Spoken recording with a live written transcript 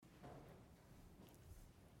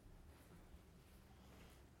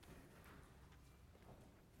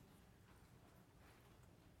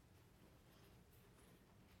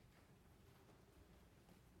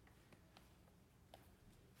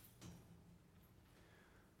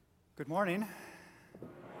Good morning.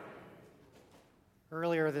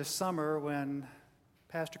 Earlier this summer, when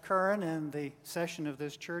Pastor Curran and the session of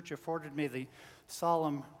this church afforded me the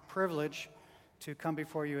solemn privilege to come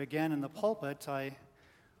before you again in the pulpit, I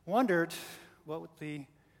wondered what the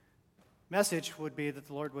message would be that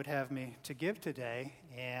the Lord would have me to give today,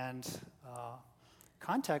 and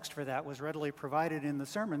context for that was readily provided in the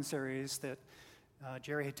sermon series that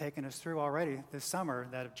Jerry had taken us through already this summer,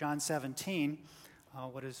 that of John 17,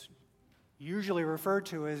 what is usually referred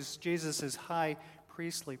to as Jesus' high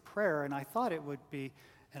priestly prayer, and I thought it would be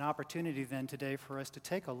an opportunity then today for us to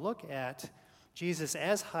take a look at Jesus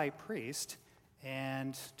as high priest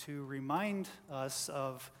and to remind us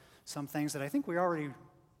of some things that I think we already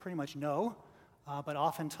pretty much know, but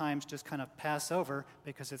oftentimes just kind of pass over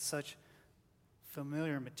because it's such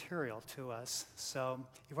familiar material to us. So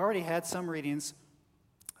you've already had some readings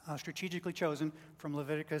strategically chosen from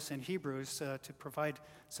Leviticus and Hebrews to provide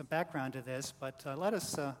some background to this, but let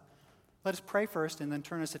us pray first and then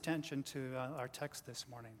turn us attention to our text this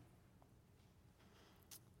morning.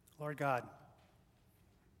 Lord God,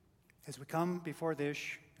 as we come before this,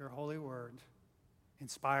 your holy word,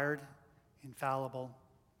 inspired, infallible,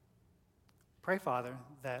 pray, Father,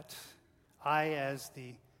 that I, as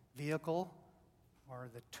the vehicle or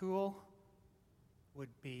the tool, would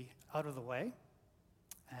be out of the way,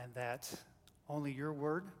 and that only your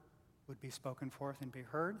word would be spoken forth and be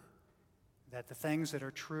heard, that the things that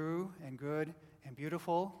are true and good and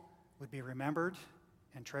beautiful would be remembered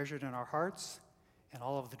and treasured in our hearts, and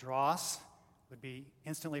all of the dross would be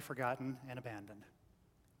instantly forgotten and abandoned.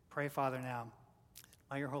 Pray, Father, now,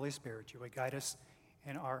 by your Holy Spirit, you would guide us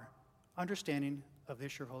in our understanding of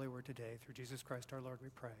this, your holy word today. Through Jesus Christ our Lord, we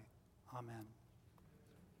pray. Amen.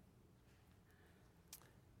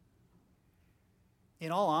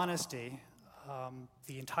 In all honesty,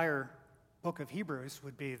 the entire book of Hebrews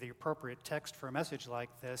would be the appropriate text for a message like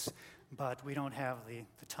this, but we don't have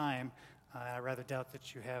the time. I rather doubt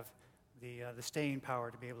that you have the staying power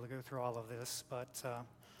to be able to go through all of this. But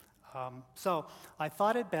so I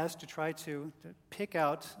thought it best to try to pick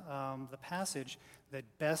out the passage that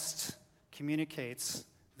best communicates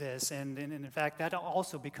this, and in fact, that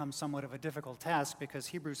also becomes somewhat of a difficult task because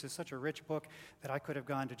Hebrews is such a rich book that I could have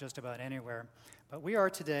gone to just about anywhere. But we are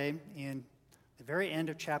today in the very end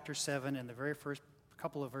of chapter 7 and the very first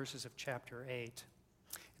couple of verses of chapter 8.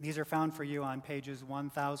 And these are found for you on pages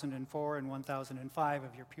 1004 and 1005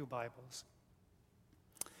 of your pew Bibles.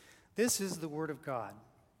 This is the word of God.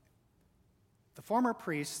 The former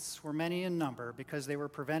priests were many in number because they were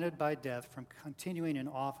prevented by death from continuing in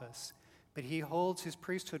office, but he holds his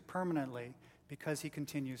priesthood permanently because he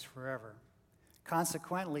continues forever.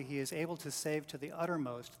 Consequently, he is able to save to the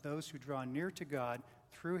uttermost those who draw near to God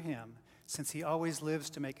through him, since he always lives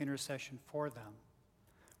to make intercession for them.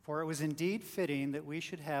 For it was indeed fitting that we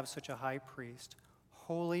should have such a high priest,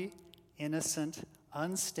 holy, innocent,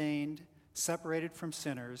 unstained, separated from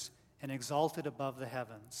sinners, and exalted above the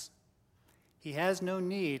heavens. He has no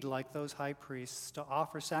need, like those high priests, to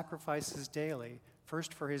offer sacrifices daily,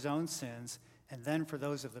 first for his own sins and then for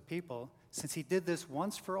those of the people, since he did this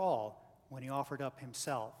once for all when he offered up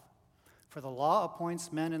himself. For the law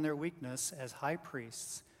appoints men in their weakness as high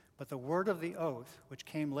priests, but the word of the oath, which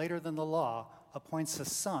came later than the law, appoints a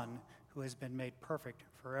son who has been made perfect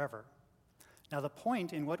forever. Now the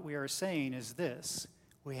point in what we are saying is this: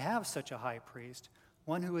 we have such a high priest,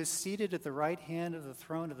 one who is seated at the right hand of the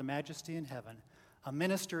throne of the majesty in heaven, a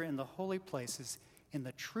minister in the holy places, in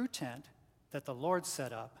the true tent that the Lord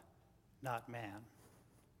set up, not man.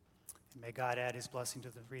 And may God add his blessing to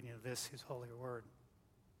the reading of this, his holy word.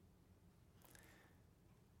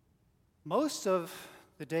 Most of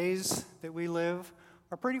the days that we live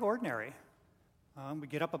are pretty ordinary. We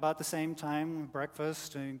get up about the same time,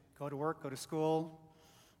 breakfast, and go to work, go to school,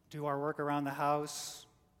 do our work around the house,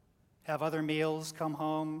 have other meals, come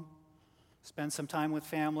home, spend some time with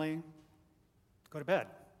family, go to bed.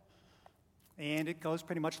 And it goes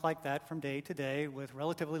pretty much like that from day to day with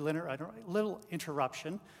relatively little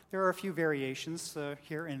interruption. There are a few variations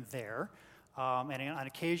here and there. And on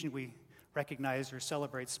occasion we recognize or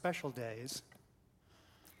celebrate special days.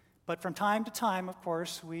 But from time to time, of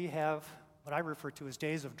course, we have what I refer to as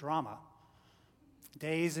days of drama.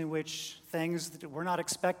 Days in which things that were not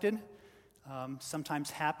expected,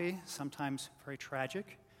 sometimes happy, sometimes very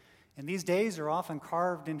tragic. And these days are often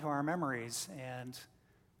carved into our memories and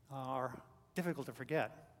are difficult to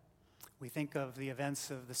forget. We think of the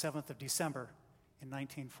events of the 7th of December in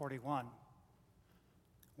 1941,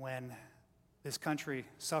 when this country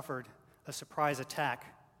suffered a surprise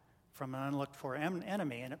attack from an unlooked-for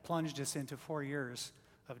enemy, and it plunged us into 4 years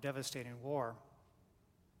of devastating war.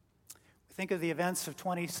 Think of the events of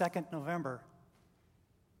 22nd November,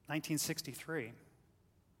 1963,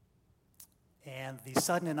 and the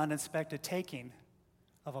sudden and unexpected taking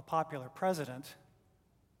of a popular president,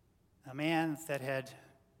 a man that had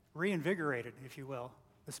reinvigorated, if you will,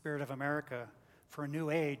 the spirit of America for a new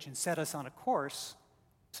age and set us on a course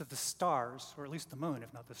to the stars, or at least the moon,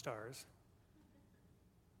 if not the stars.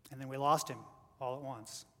 And then we lost him all at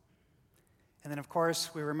once. And then, of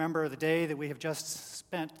course, we remember the day that we have just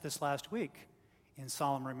spent this last week in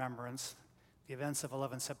solemn remembrance, the events of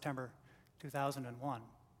 11 September 2001.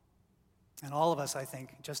 And all of us, I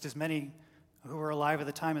think, just as many who were alive at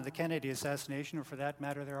the time of the Kennedy assassination, or for that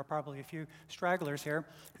matter, there are probably a few stragglers here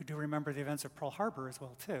who do remember the events of Pearl Harbor as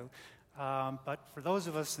well, too. But for those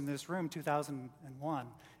of us in this room, 2001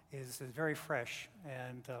 is very fresh,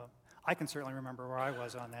 and I can certainly remember where I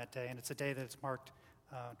was on that day, and it's a day that's marked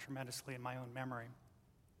tremendously in my own memory.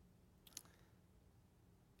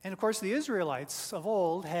 And of course, the Israelites of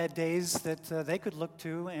old had days that they could look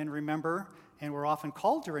to and remember, and were often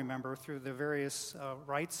called to remember through the various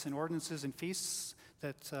rites and ordinances and feasts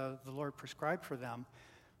that the Lord prescribed for them.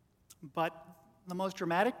 But the most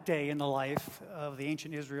dramatic day in the life of the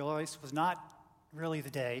ancient Israelites was not really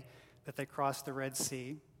the day that they crossed the Red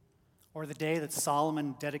Sea, or the day that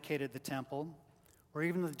Solomon dedicated the temple, or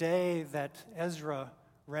even the day that Ezra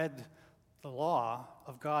read the law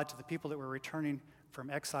of God to the people that were returning from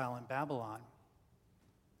exile in Babylon.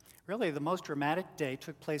 Really, the most dramatic day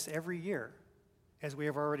took place every year, as we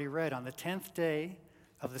have already read, on the 10th day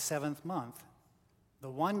of the 7th month, the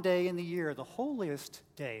one day in the year, the holiest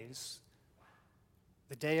days,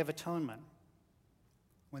 the Day of Atonement,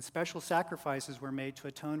 when special sacrifices were made to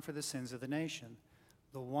atone for the sins of the nation.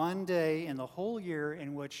 The one day in the whole year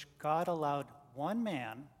in which God allowed one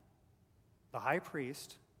man, the high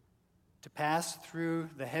priest, to pass through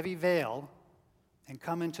the heavy veil and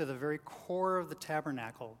come into the very core of the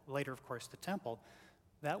tabernacle, later, of course, the temple,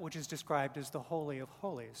 that which is described as the Holy of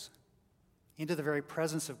Holies, into the very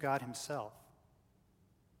presence of God himself.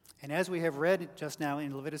 And as we have read just now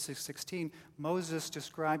in Leviticus 16, Moses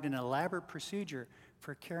described an elaborate procedure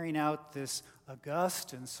for carrying out this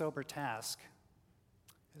august and sober task.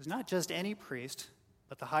 It was not just any priest,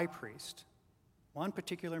 but the high priest, one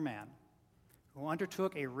particular man, who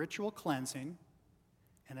undertook a ritual cleansing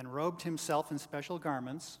and then robed himself in special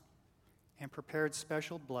garments and prepared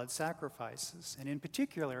special blood sacrifices. And in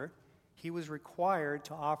particular, he was required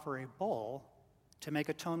to offer a bull to make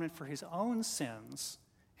atonement for his own sins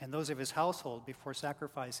and those of his household before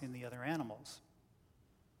sacrificing the other animals.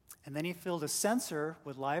 And then he filled a censer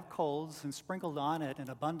with live coals and sprinkled on it an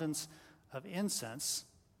abundance of incense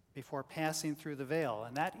before passing through the veil.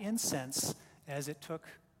 And that incense, as it took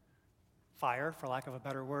fire, for lack of a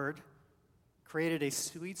better word, created a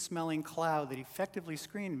sweet-smelling cloud that effectively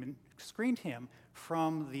screened him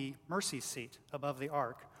from the mercy seat above the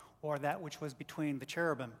ark, or that which was between the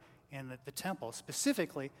cherubim and the temple,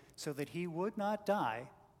 specifically so that he would not die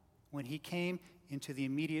when he came into the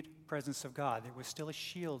immediate presence of God. There was still a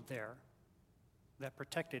shield there that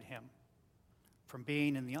protected him from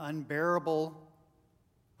being in the unbearable,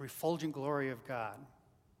 refulgent glory of God.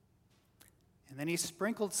 And then he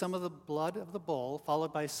sprinkled some of the blood of the bull,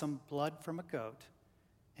 followed by some blood from a goat.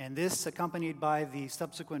 And this, accompanied by the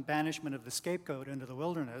subsequent banishment of the scapegoat into the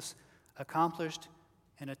wilderness, accomplished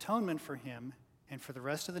an atonement for him and for the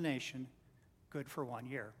rest of the nation, good for 1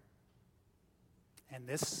 year. And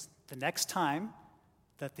this, the next time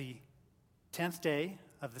that the 10th day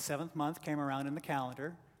of the 7th month came around in the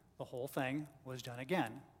calendar, the whole thing was done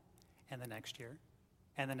again. And the next year,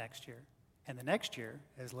 and the next year, and the next year,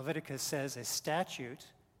 as Leviticus says, a statute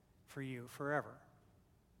for you forever.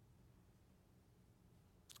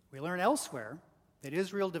 We learn elsewhere that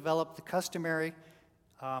Israel developed the customary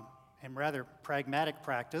and rather pragmatic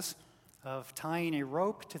practice of tying a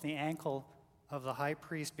rope to the ankle of the high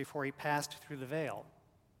priest before he passed through the veil,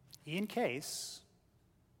 in case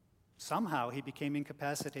somehow he became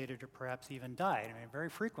incapacitated or perhaps even died. I mean, very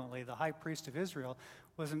frequently, the high priest of Israel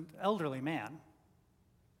was an elderly man.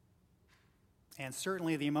 And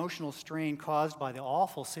certainly the emotional strain caused by the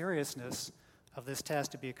awful seriousness of this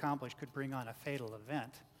task to be accomplished could bring on a fatal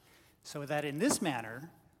event. So that in this manner,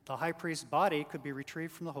 the high priest's body could be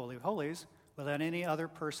retrieved from the Holy of Holies without any other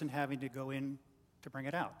person having to go in to bring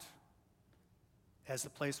it out, as the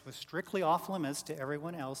place was strictly off limits to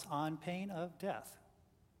everyone else on pain of death.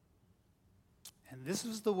 And this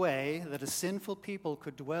was the way that a sinful people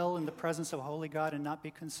could dwell in the presence of a holy God and not be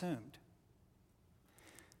consumed.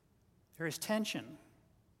 There is tension,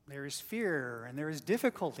 there is fear, and there is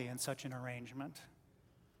difficulty in such an arrangement.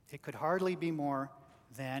 It could hardly be more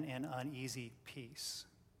than an uneasy peace.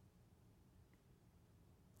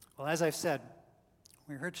 Well, as I've said,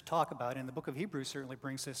 we're here to talk about, and the book of Hebrews certainly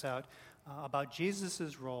brings this out, about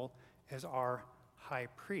Jesus' role as our high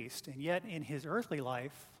priest. And yet, in his earthly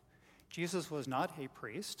life, Jesus was not a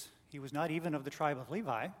priest. He was not even of the tribe of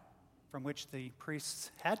Levi, from which the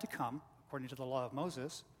priests had to come, according to the law of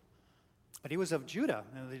Moses. But he was of Judah.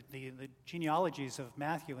 And the genealogies of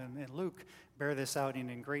Matthew and Luke bear this out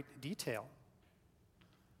in great detail.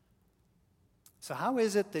 So how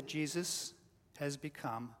is it that Jesus has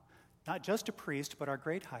become not just a priest, but our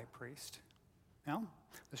great high priest? Well,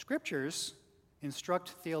 the scriptures instruct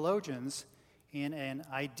theologians in an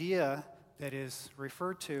idea that is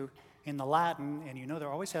referred to in the Latin, and you know there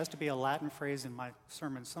always has to be a Latin phrase in my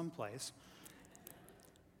sermon someplace,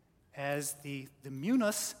 as the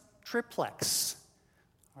munus triplex,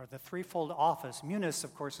 or the threefold office. Munus,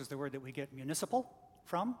 of course, is the word that we get municipal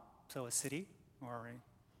from, so a city or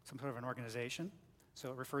some sort of an organization. So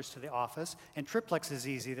it refers to the office. And triplex is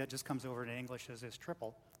easy. That just comes over in English as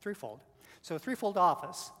triple, threefold. So a threefold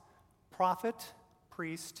office: prophet,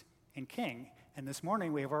 priest, and king. And this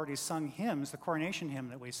morning we have already sung hymns. The coronation hymn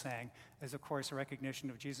that we sang is, of course, a recognition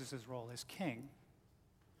of Jesus' role as king.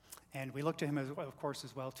 And we look to him, of course,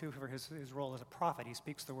 as well, too, for his role as a prophet. He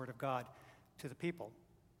speaks the word of God to the people.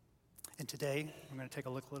 And today, I'm going to take a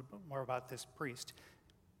look a little bit more about this priest.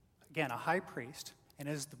 Again, a high priest. And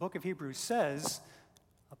as the book of Hebrews says,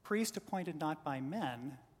 a priest appointed not by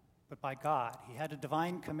men, but by God. He had a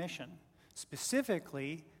divine commission.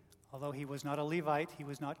 Specifically, although he was not a Levite, he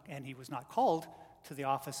was not called to the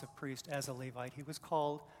office of priest as a Levite. He was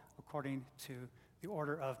called according to the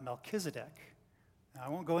order of Melchizedek. Now, I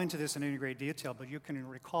won't go into this in any great detail, but you can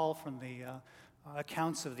recall from the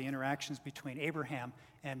accounts of the interactions between Abraham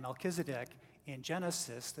and Melchizedek in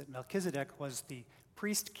Genesis that Melchizedek was the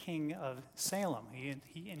priest king of Salem.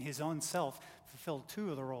 He in his own self fulfilled two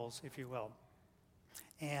of the roles, if you will.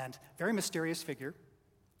 And very mysterious figure.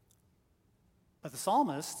 But the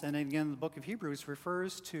psalmist, and again the book of Hebrews,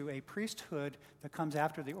 refers to a priesthood that comes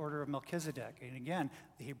after the order of Melchizedek. And again,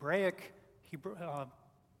 the Hebraic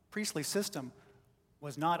priestly system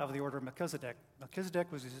was not of the order of Melchizedek.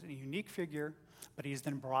 Melchizedek was a unique figure, but he is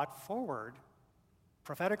then brought forward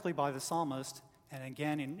prophetically by the psalmist, and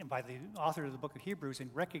again by the author of the book of Hebrews, in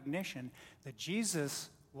recognition that Jesus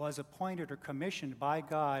was appointed or commissioned by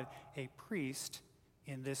God a priest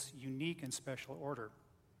in this unique and special order.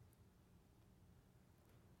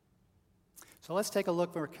 So let's take a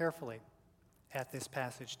look more carefully at this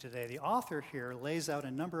passage today. The author here lays out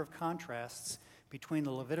a number of contrasts between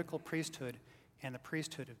the Levitical priesthood and the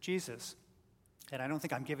priesthood of Jesus. And I don't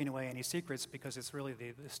think I'm giving away any secrets, because it's really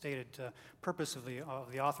the stated purpose of the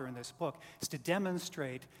author in this book is to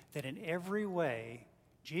demonstrate that in every way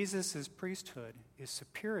Jesus' priesthood is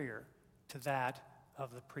superior to that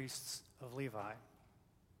of the priests of Levi.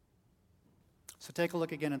 So take a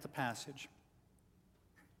look again at the passage.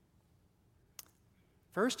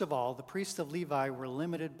 First of all, the priests of Levi were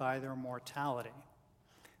limited by their mortality.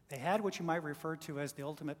 They had what you might refer to as the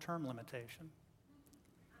ultimate term limitation.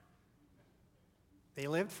 They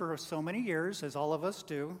lived for so many years, as all of us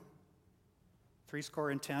do,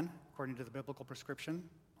 70, according to the biblical prescription,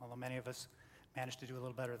 although many of us managed to do a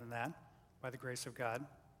little better than that by the grace of God.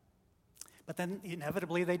 But then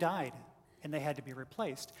inevitably they died, and they had to be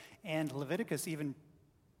replaced. And Leviticus even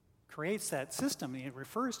creates that system. It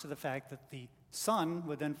refers to the fact that the son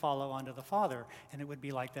would then follow on to the father, and it would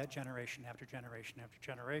be like that generation after generation after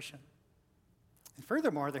generation. And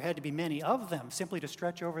furthermore, there had to be many of them, simply to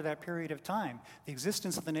stretch over that period of time. The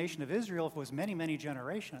existence of the nation of Israel was many, many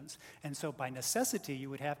generations, and so by necessity you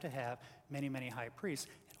would have to have many, many high priests.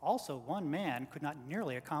 And also, one man could not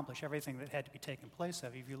nearly accomplish everything that had to be taken place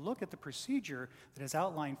of. If you look at the procedure that is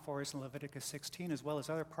outlined for us in Leviticus 16, as well as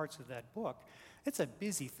other parts of that book, it's a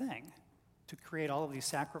busy thing to create all of these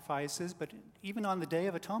sacrifices. But even on the Day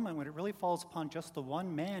of Atonement, when it really falls upon just the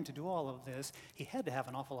one man to do all of this, he had to have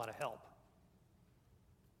an awful lot of help.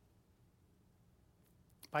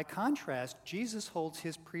 By contrast, Jesus holds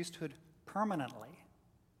his priesthood permanently.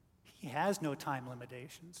 He has no time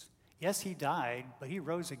limitations. Yes, he died, but he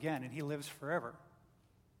rose again, and he lives forever.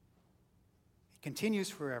 He continues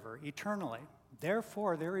forever, eternally.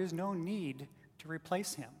 Therefore, there is no need to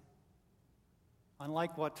replace him.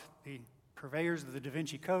 Unlike what the purveyors of the Da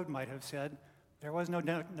Vinci Code might have said, there was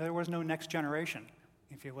no next generation,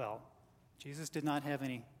 if you will. Jesus did not have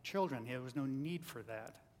any children. There was no need for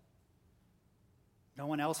that. No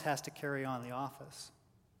one else has to carry on the office.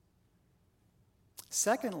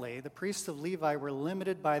 Secondly, the priests of Levi were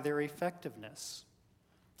limited by their effectiveness.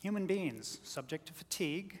 Human beings, subject to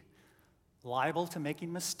fatigue, liable to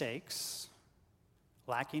making mistakes,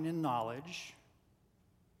 lacking in knowledge.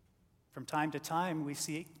 From time to time, we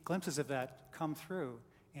see glimpses of that come through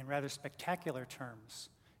in rather spectacular terms.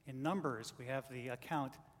 In Numbers, we have the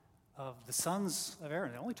account of the sons of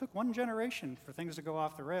Aaron. It only took one generation for things to go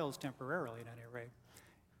off the rails temporarily, at any rate.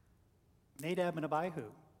 Nadab and Abihu.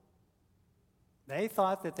 They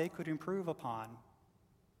thought that they could improve upon,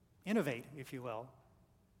 innovate, if you will,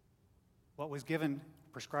 what was given,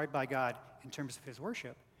 prescribed by God in terms of his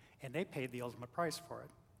worship, and they paid the ultimate price for it.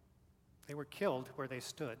 They were killed where they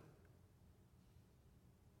stood.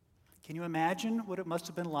 Can you imagine what it must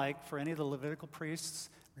have been like for any of the Levitical priests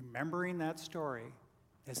remembering that story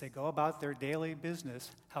as they go about their daily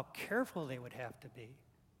business, how careful they would have to be?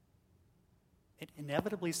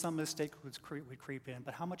 Inevitably, some mistake would creep in,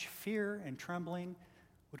 but how much fear and trembling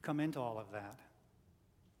would come into all of that?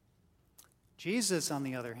 Jesus, on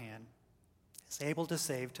the other hand, is able to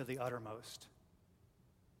save to the uttermost.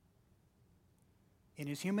 In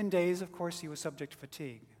his human days, of course, he was subject to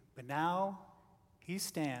fatigue, but now he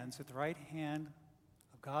stands at the right hand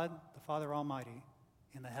of God, the Father Almighty,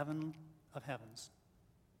 in the heaven of heavens,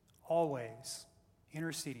 always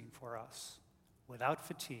interceding for us without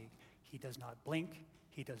fatigue. He does not blink,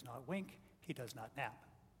 he does not wink, he does not nap.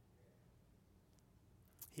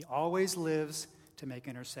 He always lives to make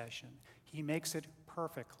intercession. He makes it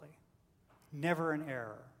perfectly, never an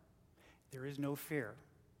error. There is no fear,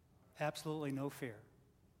 absolutely no fear.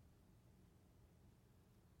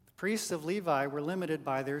 The priests of Levi were limited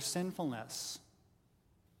by their sinfulness.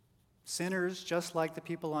 Sinners, just like the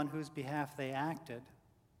people on whose behalf they acted,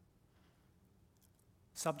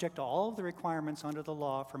 subject to all of the requirements under the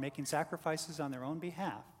law for making sacrifices on their own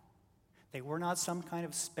behalf. They were not some kind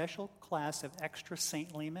of special class of extra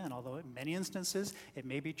saintly men, although in many instances it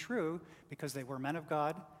may be true because they were men of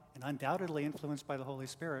God and undoubtedly influenced by the Holy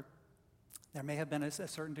Spirit. There may have been a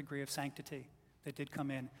certain degree of sanctity that did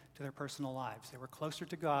come in to their personal lives. They were closer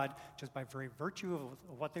to God just by very virtue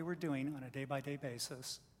of what they were doing on a day-by-day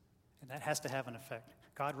basis, and that has to have an effect.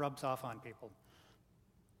 God rubs off on people.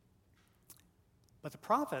 But the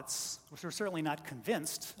prophets were certainly not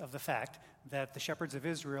convinced of the fact that the shepherds of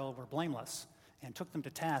Israel were blameless and took them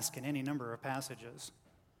to task in any number of passages.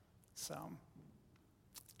 So,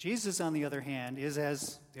 Jesus, on the other hand, is,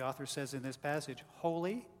 as the author says in this passage,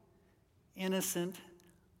 holy, innocent,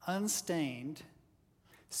 unstained,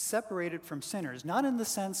 separated from sinners, not in the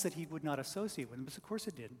sense that he would not associate with them, because of course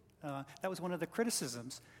it did. That was one of the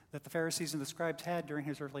criticisms that the Pharisees and the scribes had during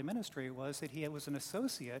his earthly ministry, was that he was an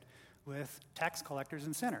associate with tax collectors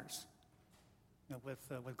and sinners,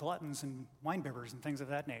 with gluttons and winebibbers and things of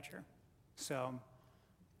that nature. So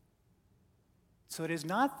it is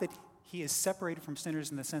not that he is separated from sinners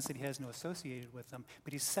in the sense that he has no associated with them,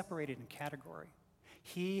 but he's separated in category.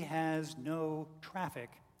 He has no traffic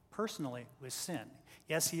personally with sin.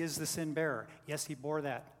 Yes, he is the sin bearer. Yes, he bore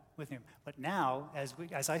that with him. But now,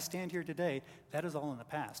 as I stand here today, that is all in the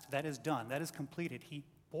past. That is done. That is completed. He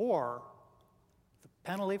bore the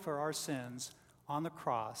penalty for our sins on the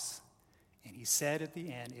cross, and he said at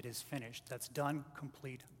the end, it is finished. That's done,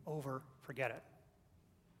 complete, over, forget it.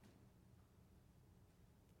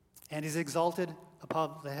 And he's exalted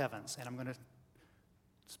above the heavens, and I'm going to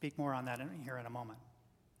speak more on that here in a moment.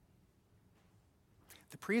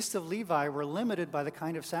 The priests of Levi were limited by the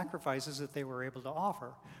kind of sacrifices that they were able to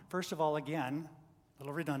offer. First of all, again, a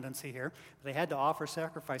little redundancy here, they had to offer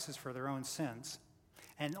sacrifices for their own sins.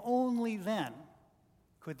 And only then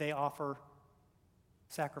could they offer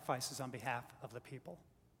sacrifices on behalf of the people.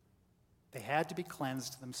 They had to be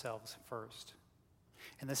cleansed themselves first.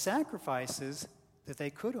 And the sacrifices that they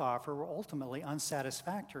could offer were ultimately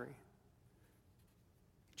unsatisfactory.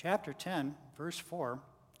 Chapter 10, verse 4,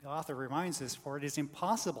 the author reminds us, for it is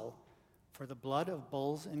impossible for the blood of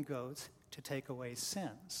bulls and goats to take away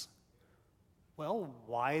sins. Well,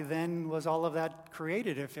 why then was all of that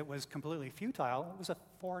created if it was completely futile? It was a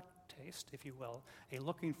foretaste, if you will, a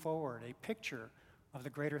looking forward, a picture of the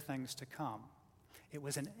greater things to come. It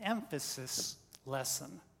was an emphasis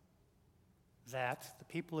lesson that the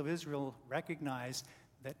people of Israel recognized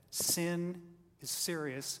that sin is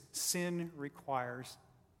serious, sin requires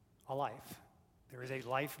a life. There is a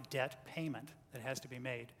life debt payment that has to be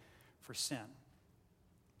made for sin.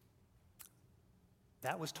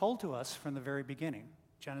 That was told to us from the very beginning.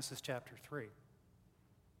 Genesis chapter 3.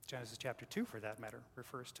 Genesis chapter 2, for that matter,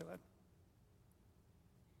 refers to it.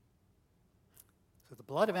 So the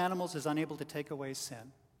blood of animals is unable to take away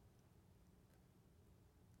sin.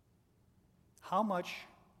 How much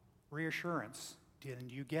reassurance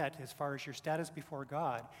did you get as far as your status before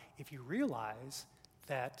God if you realize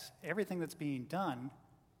that everything that's being done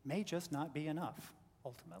may just not be enough,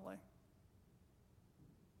 ultimately?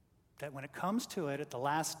 that when it comes to it at the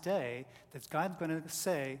last day, that God's going to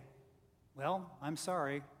say, well, I'm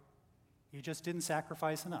sorry, you just didn't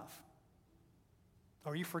sacrifice enough.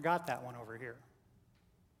 Or you forgot that one over here.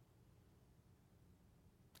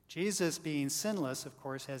 Jesus, being sinless, of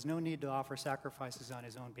course, has no need to offer sacrifices on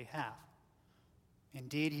his own behalf.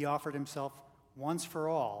 Indeed, he offered himself once for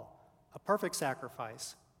all, a perfect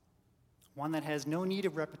sacrifice, one that has no need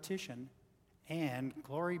of repetition, and,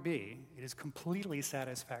 glory be, it is completely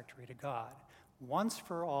satisfactory to God. Once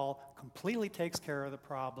for all, completely takes care of the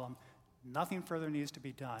problem. Nothing further needs to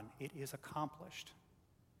be done. It is accomplished.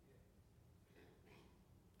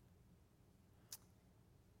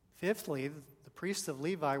 Fifthly, the priests of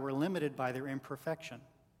Levi were limited by their imperfection.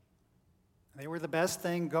 They were the best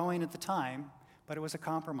thing going at the time, but it was a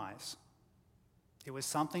compromise. It was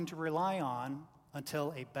something to rely on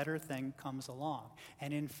until a better thing comes along.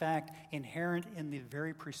 And in fact, inherent in the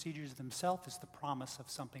very procedures themselves is the promise of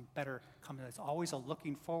something better coming. It's always a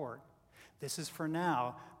looking forward. This is for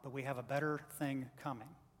now, but we have a better thing coming.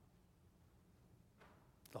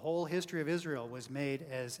 The whole history of Israel was made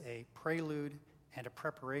as a prelude and a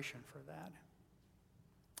preparation for that.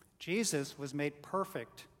 Jesus was made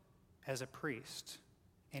perfect as a priest.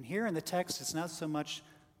 And here in the text, it's not so much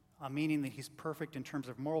meaning that he's perfect in terms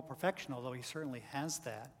of moral perfection, although he certainly has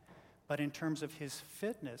that, but in terms of his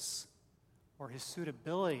fitness or his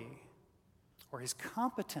suitability or his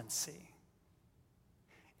competency.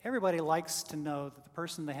 Everybody likes to know that the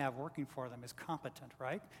person they have working for them is competent,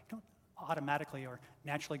 right? You don't automatically or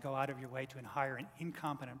naturally go out of your way to hire an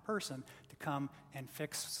incompetent person to come and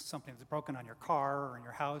fix something that's broken on your car or in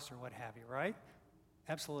your house or what have you, right?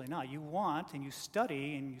 Absolutely not. You want and you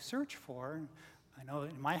study and you search for. I know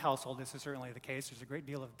in my household this is certainly the case. There's a great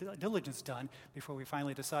deal of diligence done before we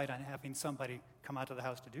finally decide on having somebody come out to the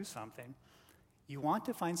house to do something. You want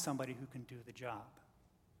to find somebody who can do the job.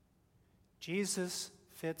 Jesus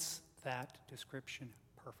fits that description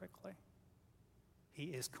perfectly. He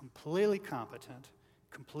is completely competent,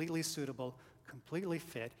 completely suitable, completely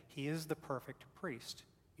fit. He is the perfect priest.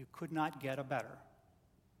 You could not get a better.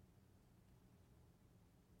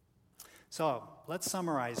 So let's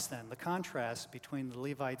summarize then the contrast between the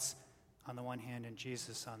Levites on the one hand and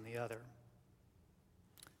Jesus on the other.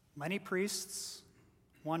 Many priests,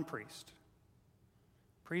 one priest.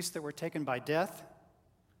 Priests that were taken by death,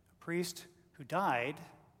 a priest who died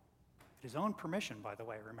at his own permission, by the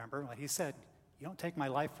way, remember? He said, you don't take my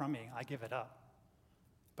life from me, I give it up.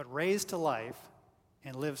 But raised to life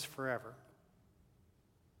and lives forever.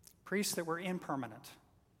 Priests that were impermanent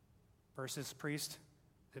versus priest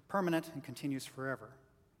that permanent and continues forever.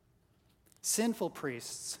 Sinful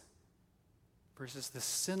priests versus the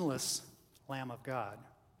sinless Lamb of God.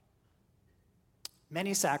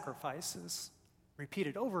 Many sacrifices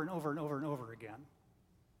repeated over and over and over and over again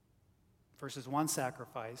versus one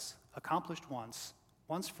sacrifice accomplished once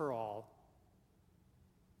for all,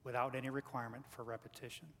 without any requirement for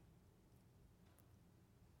repetition.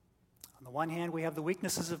 On the one hand, we have the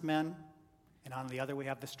weaknesses of men, and on the other, we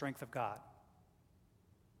have the strength of God.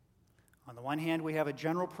 On the one hand, we have a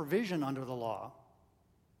general provision under the law,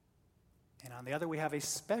 and on the other, we have a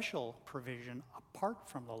special provision apart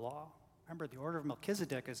from the law. Remember, the order of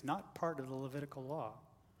Melchizedek is not part of the Levitical law.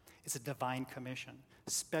 It's a divine commission,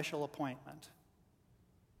 special appointment.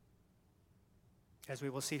 As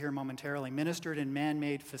we will see here momentarily, ministered in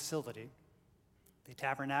man-made facility. The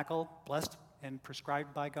tabernacle, blessed and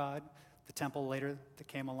prescribed by God, the temple later that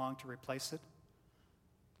came along to replace it,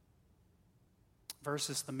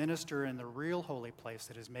 versus the minister in the real holy place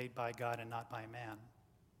that is made by God and not by man.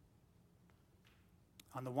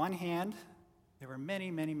 On the one hand, there were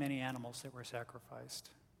many, many, many animals that were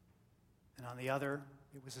sacrificed. And on the other,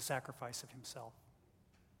 it was a sacrifice of himself.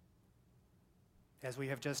 As we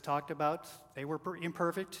have just talked about, they were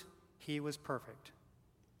imperfect, he was perfect.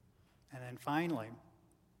 And then finally,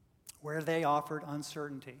 where they offered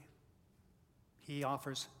uncertainty, he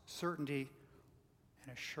offers certainty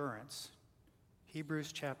and assurance.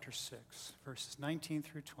 Hebrews chapter 6, verses 19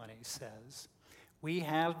 through 20 says, "We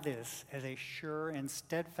have this as a sure and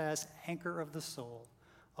steadfast anchor of the soul,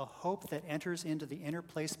 a hope that enters into the inner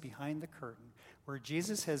place behind the curtain, where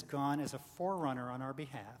Jesus has gone as a forerunner on our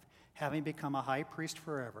behalf, having become a high priest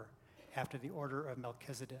forever, after the order of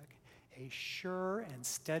Melchizedek." A sure and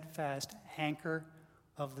steadfast anchor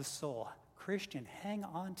of the soul. Christian, hang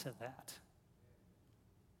on to that.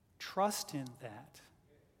 Trust in that.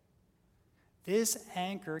 This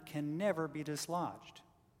anchor can never be dislodged.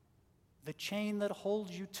 The chain that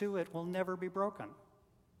holds you to it will never be broken.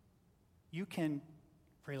 You can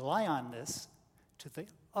rely on this to the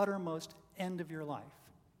uttermost end of your life.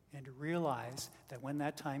 and to realize that when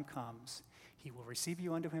that time comes, he will receive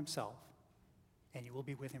you unto himself, and you will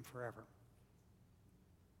be with him forever.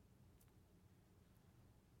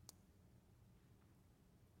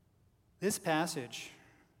 This passage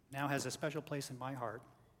now has a special place in my heart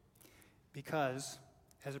because,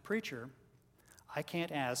 as a preacher, I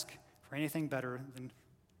can't ask for anything better than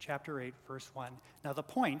chapter 8, verse 1. Now, the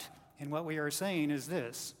point in what we are saying is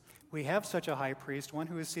this. We have such a high priest, one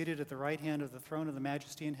who is seated at the right hand of the throne of the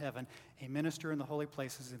majesty in heaven, a minister in the holy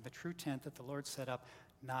places, in the true tent that the Lord set up,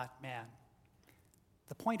 not man.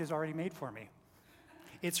 The point is already made for me.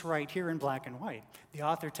 It's right here in black and white. The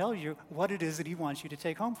author tells you what it is that he wants you to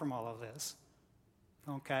take home from all of this.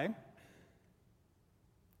 Okay?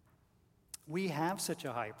 We have such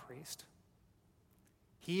a high priest.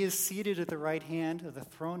 He is seated at the right hand of the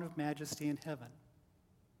throne of majesty in heaven.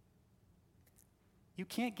 You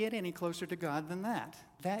can't get any closer to God than that.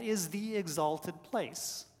 That is the exalted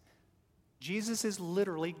place. Jesus is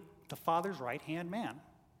literally the Father's right-hand man.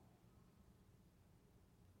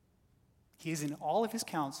 He is in all of his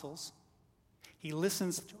counsels. He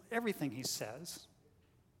listens to everything he says.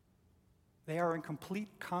 They are in complete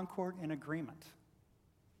concord and agreement,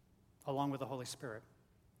 along with the Holy Spirit.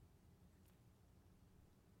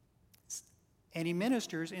 And he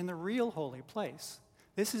ministers in the real holy place.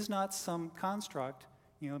 This is not some construct,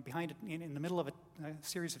 behind in the middle of a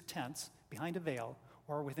series of tents, behind a veil,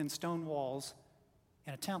 or within stone walls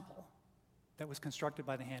in a temple that was constructed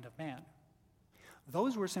by the hand of man.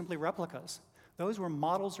 Those were simply replicas. Those were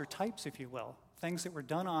models or types, if you will, things that were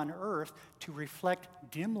done on earth to reflect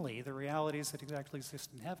dimly the realities that actually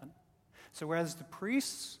exist in heaven. So whereas the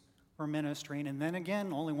priests were ministering, and then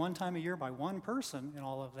again, only one time a year by one person in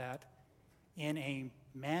all of that, in a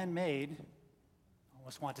man-made, I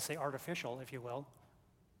almost want to say artificial, if you will,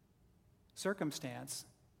 circumstance,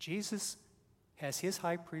 Jesus has his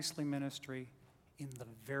high priestly ministry in the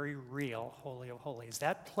very real Holy of Holies.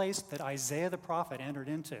 That place that Isaiah the prophet entered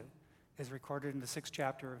into is recorded in the 6th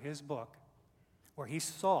chapter of his book, where he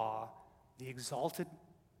saw the exalted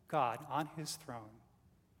God on his throne,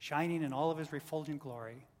 shining in all of his refulgent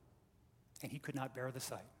glory, and he could not bear the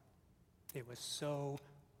sight. It was so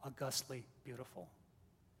augustly beautiful.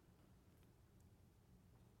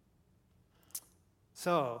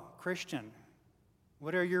 So, Christian,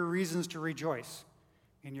 what are your reasons to rejoice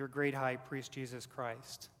in your great high priest, Jesus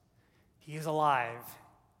Christ? He is alive.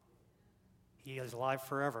 He is alive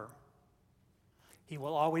forever. He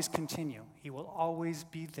will always continue. He will always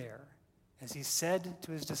be there. As he said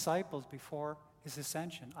to his disciples before his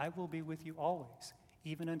ascension, I will be with you always,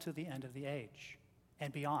 even unto the end of the age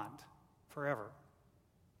and beyond, forever.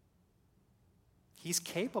 He's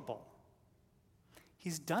capable.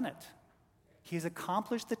 He's done it. He's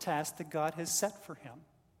accomplished the task that God has set for him.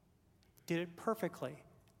 Did it perfectly,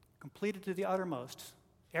 completed to the uttermost.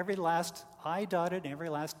 Every last I dotted and every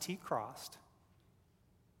last T crossed.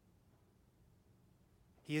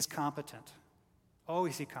 He is competent. Oh,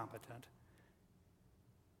 is he competent?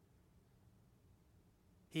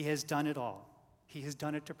 He has done it all. He has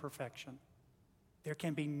done it to perfection. There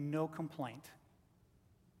can be no complaint.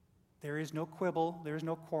 There is no quibble. There is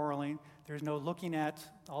no quarreling. There is no looking at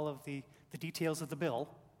all of the details of the bill,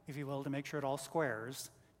 if you will, to make sure it all squares.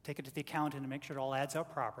 Take it to the accountant and make sure it all adds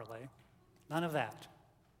up properly. None of that.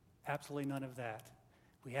 Absolutely none of that.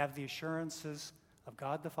 We have the assurances of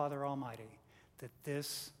God the Father Almighty that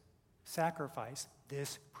this sacrifice,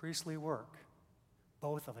 this priestly work,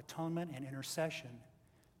 both of atonement and intercession,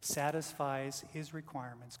 satisfies his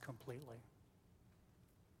requirements completely.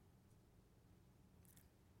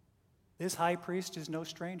 This high priest is no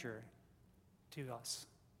stranger to us.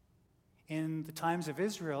 In the times of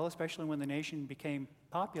Israel, especially when the nation became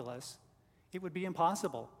populous, it would be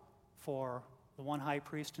impossible for the one high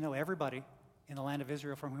priest to know everybody in the land of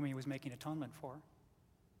Israel from whom he was making atonement for.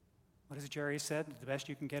 What has Jerry said? The best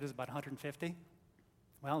you can get is about 150?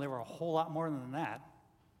 Well, there were a whole lot more than that.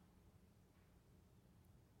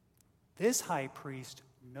 This high priest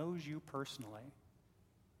knows you personally.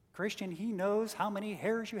 Christian, he knows how many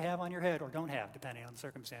hairs you have on your head, or don't have, depending on the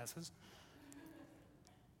circumstances.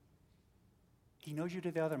 He knows you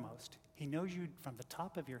to the uttermost. He knows you from the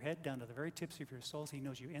top of your head down to the very tips of your soles. He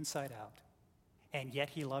knows you inside out. And yet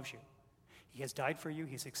he loves you. He has died for you.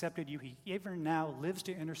 He's accepted you. He even now lives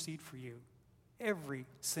to intercede for you every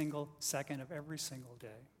single second of every single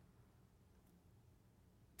day.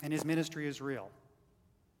 And his ministry is real.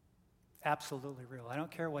 Absolutely real. I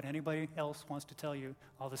don't care what anybody else wants to tell you.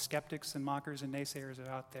 All the skeptics and mockers and naysayers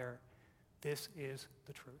are out there. This is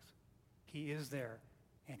the truth. He is there,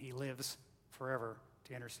 and he lives forever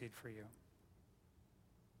to intercede for you.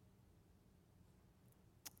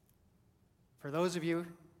 For those of you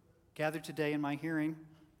gathered today in my hearing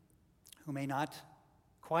who may not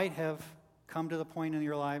quite have come to the point in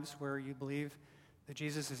your lives where you believe that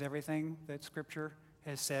Jesus is everything that Scripture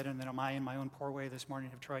has said, and that I, in my own poor way this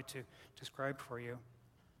morning, have tried to describe for you,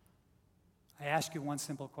 I ask you one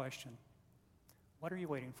simple question. What are you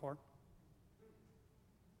waiting for?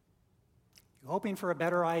 You hoping for a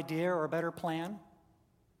better idea or a better plan?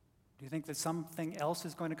 Do you think that something else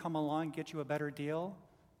is going to come along and get you a better deal?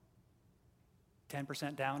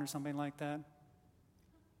 10% down or something like that?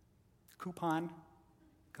 Coupon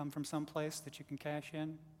come from someplace that you can cash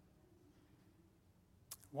in?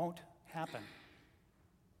 Won't happen.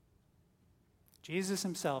 Jesus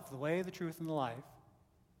himself, the way, the truth, and the life,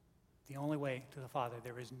 the only way to the Father.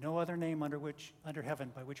 There is no other name under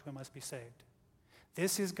heaven by which we must be saved.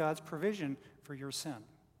 This is God's provision for your sin.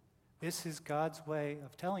 This is God's way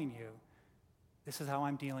of telling you, this is how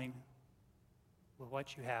I'm dealing with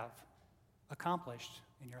what you have accomplished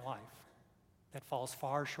in your life that falls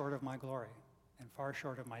far short of my glory and far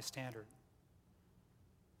short of my standard.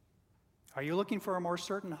 Are you looking for a more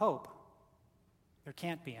certain hope? There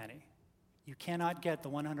can't be any. You cannot get the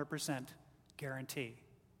 100% guarantee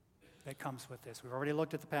that comes with this. We've already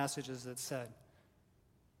looked at the passages that said,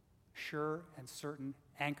 sure and certain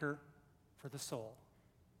anchor for the soul.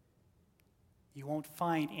 You won't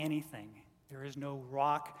find anything. There is no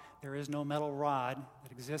rock, there is no metal rod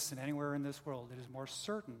that exists anywhere in this world that is more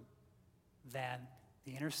certain than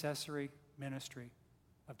the intercessory ministry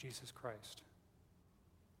of Jesus Christ.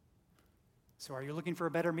 So are you looking for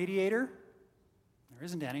a better mediator? There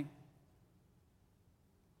isn't any.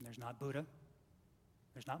 There's not Buddha.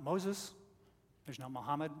 There's not Moses. There's not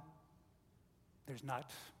Muhammad. There's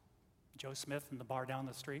not Joe Smith in the bar down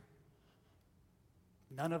the street.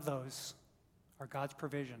 None of those are God's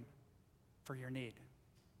provision for your need.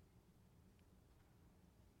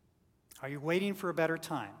 Are you waiting for a better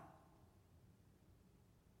time?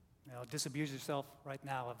 Now, disabuse yourself right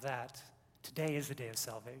now of that. Today is the day of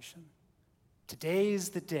salvation. Today is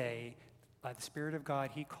the day, by the Spirit of God,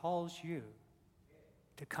 He calls you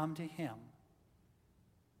to come to Him,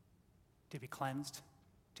 to be cleansed,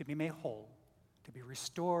 to be made whole, to be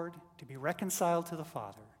restored, to be reconciled to the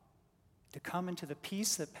Father, to come into the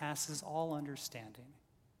peace that passes all understanding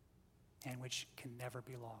and which can never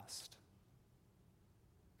be lost.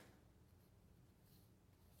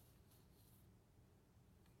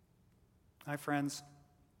 My friends,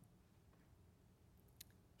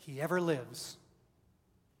 He ever lives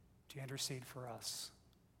to intercede for us.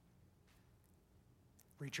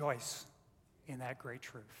 Rejoice in that great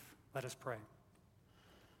truth. Let us pray.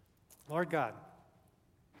 Lord God,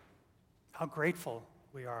 how grateful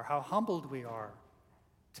we are, how humbled we are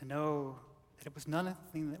to know that it was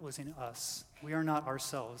nothing that was in us. We are not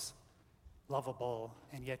ourselves lovable,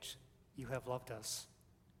 and yet you have loved us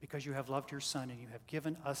because you have loved your Son and you have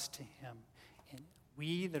given us to Him. And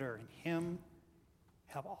we that are in Him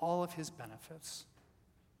have all of His benefits.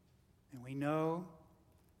 And we know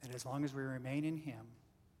that as long as we remain in Him,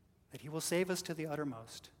 that He will save us to the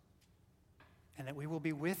uttermost, and that we will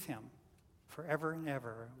be with Him forever and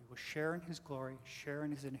ever. We will share in His glory, share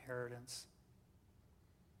in His inheritance,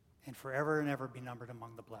 and forever and ever be numbered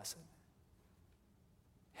among the blessed.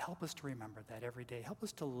 Help us to remember that every day. Help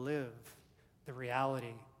us to live the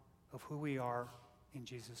reality of who we are in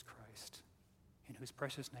Jesus Christ, in whose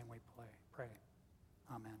precious name we pray.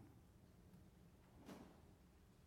 Amen.